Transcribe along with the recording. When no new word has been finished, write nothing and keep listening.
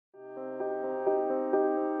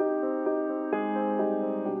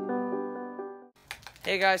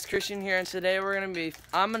Hey guys, Christian here, and today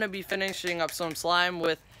I'm gonna be finishing up some slime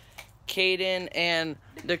with Caden and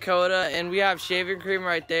Dakota, and we have shaving cream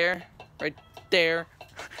right there,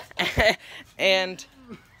 and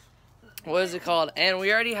what is it called? And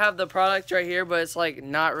we already have the product right here, but it's like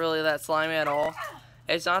not really that slimy at all.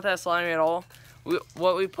 It's not that slimy at all.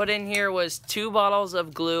 What we put in here was 2 bottles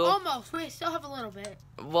of glue. Almost. We still have a little bit.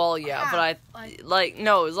 Well, yeah, but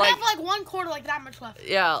no, it's like I have like 1/4, like that much left.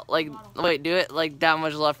 Yeah, like wait, do it like that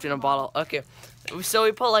much left in a bottle. Okay, so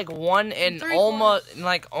we put like 1 and almost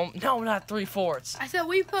like no, not 3/4. I said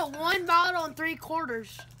we put 1 bottle and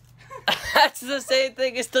 3/4. That's the same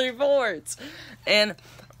thing as 3/4. And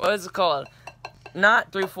what is it called?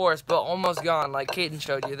 Not 3/4, but almost gone. Like Caden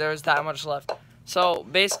showed you, there was that much left. So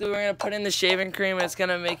basically, we're gonna put in the shaving cream. It's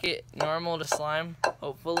gonna make it normal to slime,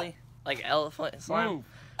 hopefully, like elephant slime.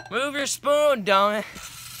 Move your spoon, dummy.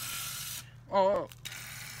 Oh.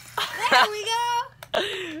 There we go.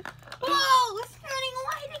 Whoa, it's turning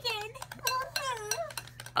white again.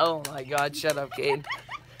 Oh my God! Shut up, Caden.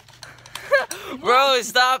 Bro,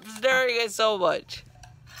 stop stirring it so much.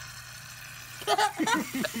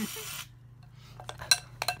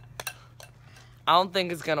 I don't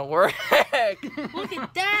think it's gonna work. Look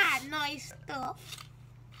at that nice stuff.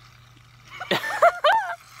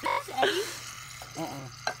 That's Eddie.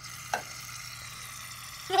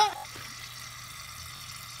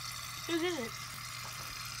 Whose is it?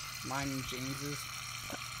 Mine and James's.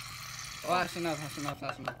 Oh, that's enough.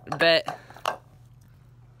 Bet.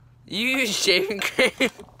 You use shaving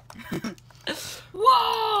cream.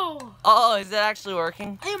 Whoa! Oh, is that actually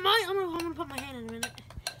working? Hey, I'm gonna put my hand in a minute.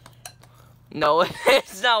 No,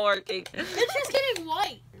 it's not working. It's just getting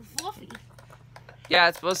white and fluffy. Yeah,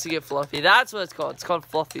 it's supposed to get fluffy. That's what it's called. It's called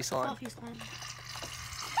fluffy slime. Fluffy slime.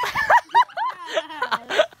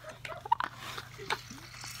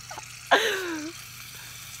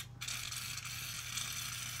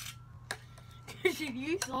 You should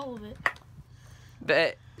use all of it.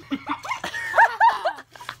 Bet.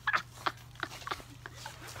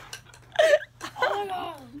 Oh my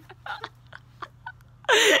God.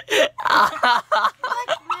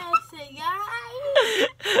 That's messy, guys.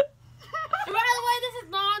 And by the way, this is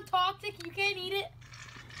non-toxic. You can't eat it.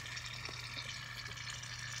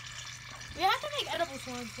 We have to make edible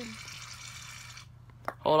slime soon.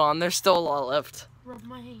 Hold on, there's still a lot left. Rub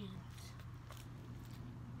my hands.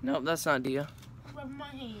 Nope, that's not Dia. Rub my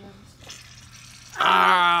hands.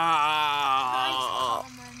 Ah!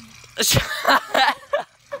 Nice,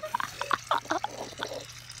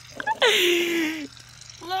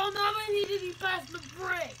 well, now we need to be past the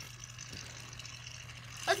brick.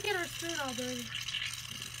 Let's get our spoon all dirty.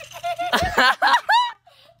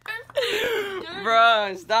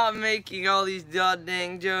 Bro, stop making all these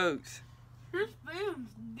dang jokes. Your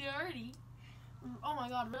spoon's dirty. Oh my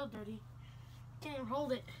God, real dirty. Can't even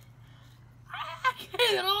hold it. I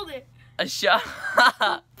can't even hold it. Shut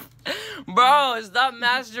up. Bro, stop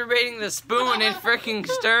masturbating the spoon and freaking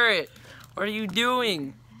stir it. What are you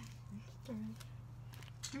doing?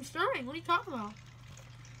 I'm stirring. What are you talking about?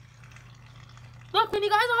 Look, when you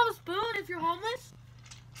guys don't have a spoon, if you're homeless,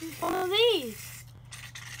 use one of these.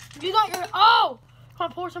 If you got your... Oh! Come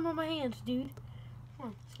on, pour some on my hands, dude.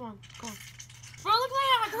 Come on. Bro, look like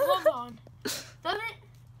I have gloves on. Doesn't it?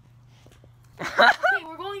 Okay,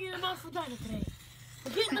 we're going in the mouth vagina today.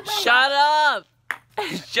 We're getting the baby. Shut up!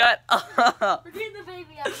 Shut up! We're getting the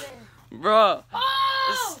baby out there. Bro,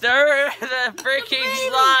 Oh! stir the freaking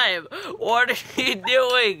slime! What are you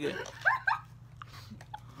doing?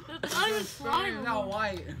 It's not even slime. It's not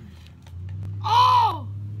white. Oh!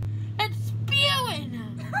 It's spewing!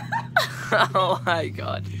 Oh my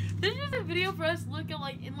God. This is a video for us look at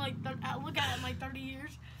in 30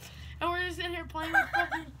 years, and we're just sitting here playing with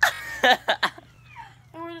fucking, and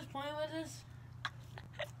we're just playing with this.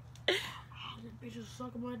 Oh, that bitch is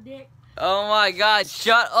sucking my dick. Oh my God,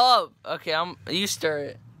 shut up! Okay, you stir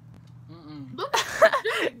it. Look,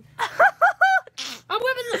 I'm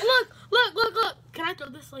whipping this. Look. Can I throw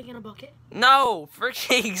this in a bucket? No,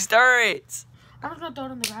 freaking stir it! I'm just gonna throw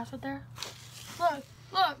it in the grass right there. Look.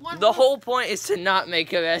 The whole point is to not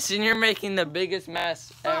make a mess, and you're making the biggest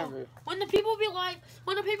mess ever. When the people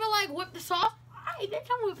whip the sauce, hey, bitch,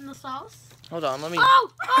 I'm whipping the sauce. Hold on, let me...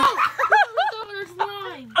 Oh! There's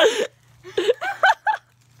slime.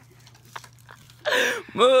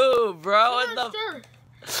 Move, bro.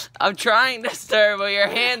 I'm trying to stir, but your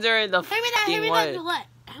hands are in the Hand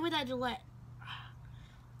me that Gillette.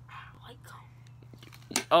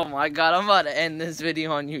 Oh my God, I'm about to end this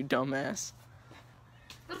video on you, dumbass.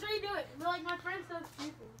 That's how you do it. Like my friend says,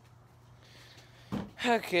 stupid.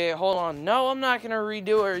 Okay, hold on. No, I'm not gonna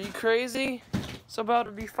redo it. Are you crazy? It's about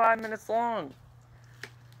to be 5 minutes long.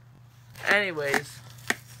 Anyways,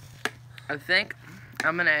 I think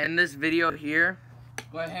I'm gonna end this video here.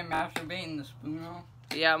 Go ahead, masturbating the spoon off.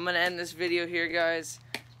 Yeah, I'm gonna end this video here, guys.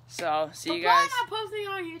 So, see you But why guys. am I posting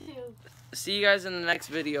on YouTube? See you guys in the next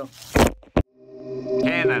video.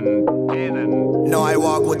 Cannon. No, I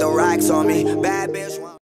walk with the racks on me. Bad bitch.